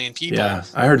 100 million people. Yeah,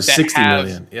 I heard 60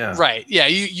 million. Yeah. Right. Yeah.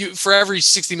 You for every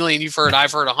 60 million you've heard,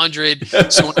 I've heard 100,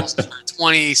 someone else has heard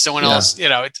 20, someone else,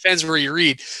 it depends where you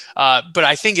read. But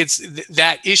I think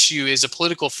that issue is a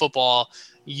political football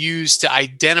used to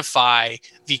identify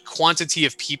the quantity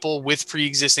of people with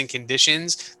pre-existing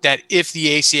conditions that if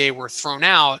the ACA were thrown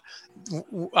out,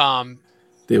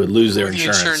 they would lose their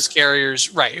insurance. The insurance carriers,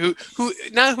 right? Who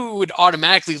would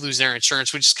automatically lose their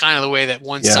insurance, which is kind of the way that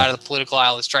one side of the political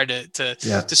aisle has tried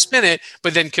to spin it.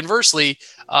 But then conversely,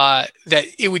 that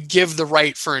it would give the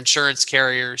right for insurance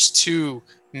carriers to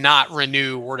not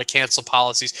renew or to cancel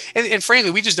policies. And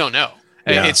frankly, we just don't know.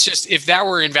 Yeah. It's just, if that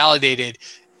were invalidated,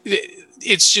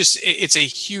 it's a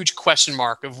huge question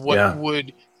mark of what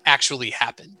would actually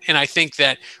happen. And I think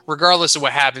that regardless of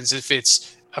what happens, if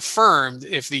it's affirmed,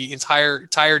 if the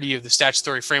entirety of the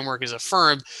statutory framework is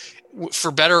affirmed,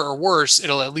 for better or worse,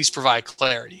 it'll at least provide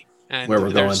clarity. And where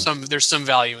we're there's some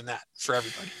value in that for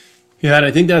everybody. Yeah, and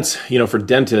I think that's, for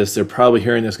dentists, they're probably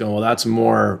hearing this going, well, that's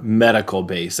more medical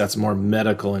based. That's more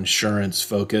medical insurance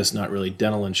focused, not really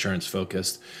dental insurance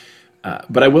focused.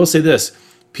 But I will say this.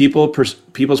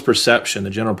 People's perception, the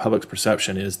general public's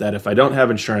perception, is that if I don't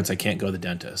have insurance, I can't go to the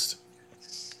dentist.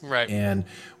 Right. And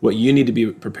what you need to be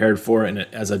prepared for, and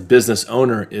as a business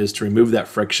owner, is to remove that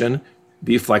friction,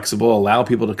 be flexible, allow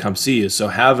people to come see you. So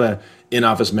have a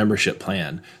in-office membership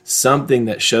plan, something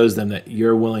that shows them that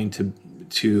you're willing to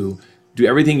to do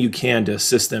everything you can to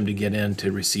assist them to get in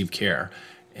to receive care.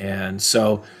 And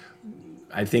so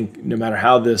I think no matter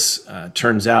how this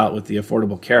turns out with the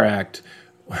Affordable Care Act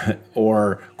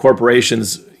or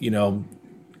corporations,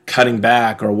 cutting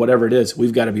back or whatever it is,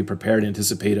 we've got to be prepared to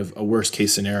anticipate a worst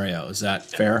case scenario. Is that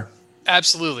fair?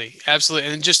 Absolutely.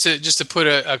 And just to put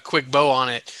a quick bow on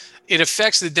it, it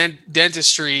affects the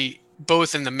dentistry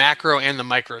both in the macro and the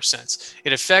micro sense.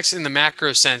 It affects in the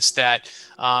macro sense that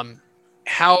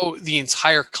how the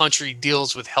entire country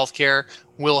deals with healthcare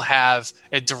will have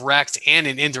a direct and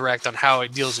an indirect on how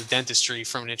it deals with dentistry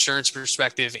from an insurance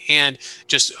perspective, and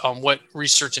just what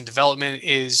research and development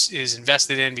is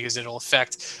invested in, because it'll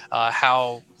affect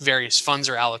how various funds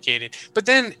are allocated. But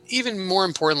then even more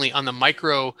importantly, on the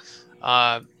micro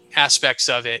aspects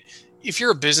of it, if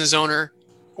you're a business owner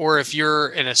or if you're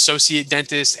an associate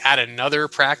dentist at another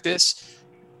practice,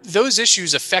 those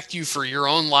issues affect you for your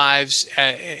own lives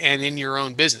and in your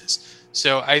own business.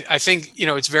 So I think,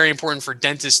 it's very important for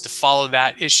dentists to follow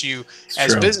that issue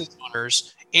as business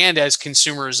owners and as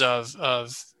consumers of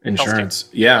insurance. healthcare.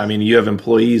 Yeah. I mean, you have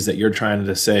employees that you're trying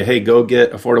to say, hey, go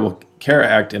get Affordable Care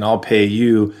Act and I'll pay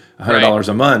you $100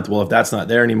 a month. Well, if that's not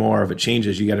there anymore, if it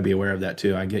changes, you got to be aware of that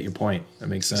too. I get your point. That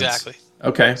makes sense. Exactly.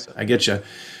 Okay. I get you.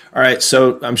 All right.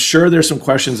 So I'm sure there's some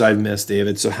questions I've missed,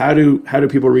 David. So how do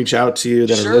people reach out to you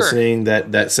that are listening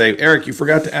that say, Eric, you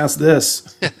forgot to ask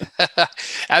this?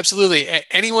 Absolutely.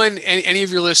 Any of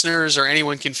your listeners or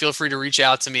anyone can feel free to reach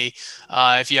out to me.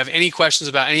 If you have any questions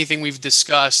about anything we've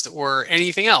discussed or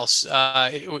anything else,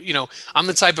 I'm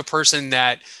the type of person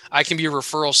that I can be a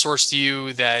referral source to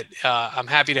you, that I'm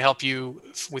happy to help you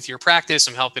with your practice.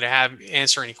 I'm happy to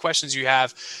answer any questions you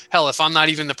have. Hell, if I'm not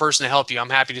even the person to help you, I'm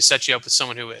happy to set you up with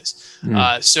someone who is.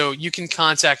 So you can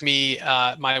contact me.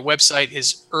 My website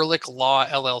is Ehrlich Law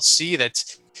LLC.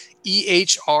 That's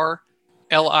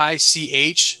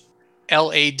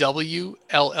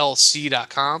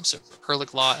EHRLICHLAWLLC.com. So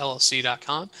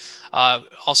EhrlichLawLLC.com.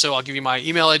 Also, I'll give you my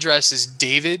email address is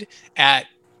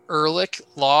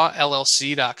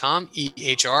david@EhrlichLawLLC.com,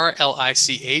 EHRLICH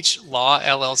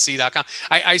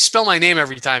I spell my name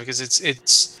every time because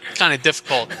it's kind of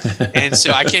difficult, and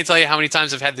so I can't tell you how many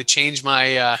times I've had to change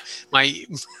my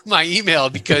my email,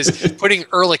 because putting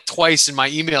Ehrlich twice in my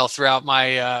email throughout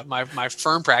my my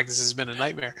firm practice has been a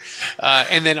nightmare.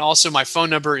 And then also my phone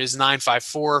number is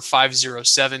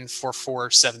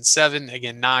 954-507-4477.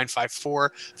 Again,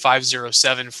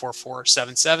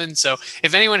 954-507-4477. So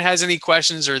if anyone has any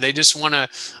questions or they just want to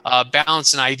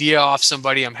bounce an idea off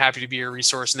somebody, I'm happy to be a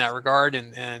resource in that regard.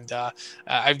 And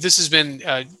this has been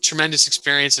a tremendous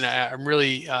experience, and I'm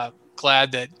really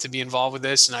glad to be involved with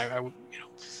this. And I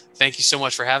thank you so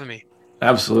much for having me.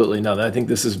 Absolutely. No, I think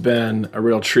this has been a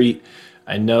real treat.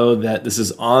 I know that this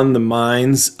is on the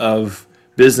minds of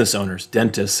business owners,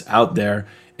 dentists out there.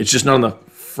 It's just not on the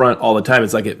front all the time.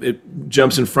 It's like it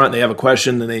jumps in front. They have a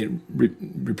question, then they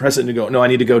repress it and go, no, I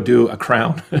need to go do a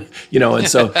crown, and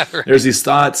so right. There's these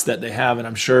thoughts that they have, and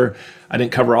I'm sure I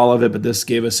didn't cover all of it, but this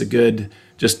gave us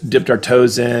just dipped our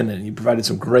toes in, and you provided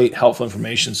some great helpful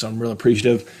information. So I'm real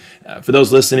appreciative. For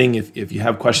those listening, if you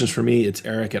have questions for me, it's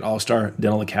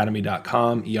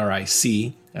Eric@allstardentalacademy.com,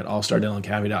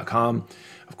 ERIC@allstardentalacademy.com.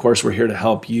 Of course, we're here to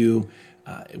help you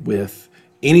with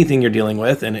anything you're dealing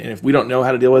with. And if we don't know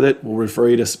how to deal with it, we'll refer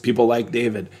you to people like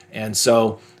David. And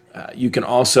so you can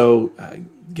also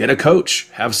get a coach,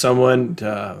 have someone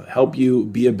to help you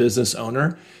be a business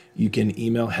owner. You can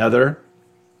email Heather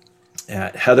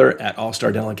at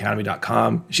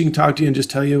allstardentalacademy.com. She can talk to you and just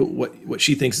tell you what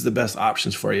she thinks is the best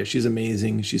options for you. She's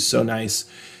amazing. She's so nice.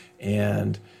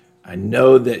 And I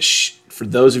know that for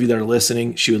those of you that are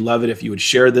listening, she would love it if you would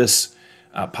share this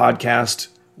podcast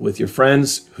with your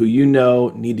friends who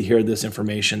need to hear this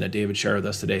information that David shared with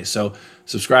us today. So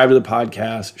subscribe to the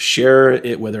podcast, share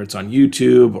it, whether it's on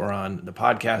YouTube or on the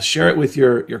podcast, share it with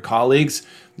your colleagues.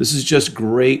 This is just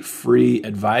great free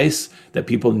advice that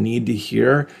people need to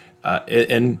hear.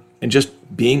 And just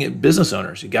being business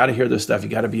owners, you got to hear this stuff. You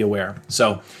got to be aware.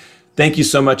 So thank you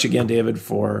so much again, David,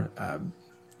 for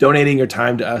donating your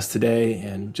time to us today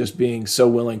and just being so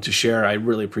willing to share. I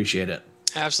really appreciate it.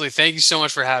 Absolutely. Thank you so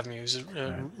much for having me. It was a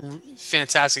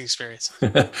fantastic experience.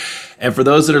 And for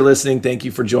those that are listening, thank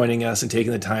you for joining us and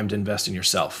taking the time to invest in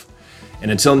yourself. And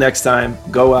until next time,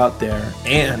 go out there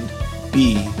and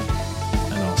be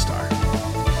an all-star.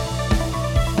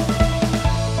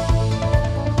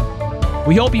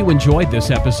 We hope you enjoyed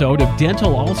this episode of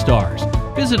Dental All Stars.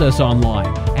 Visit us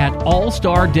online at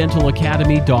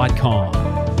allstardentalacademy.com.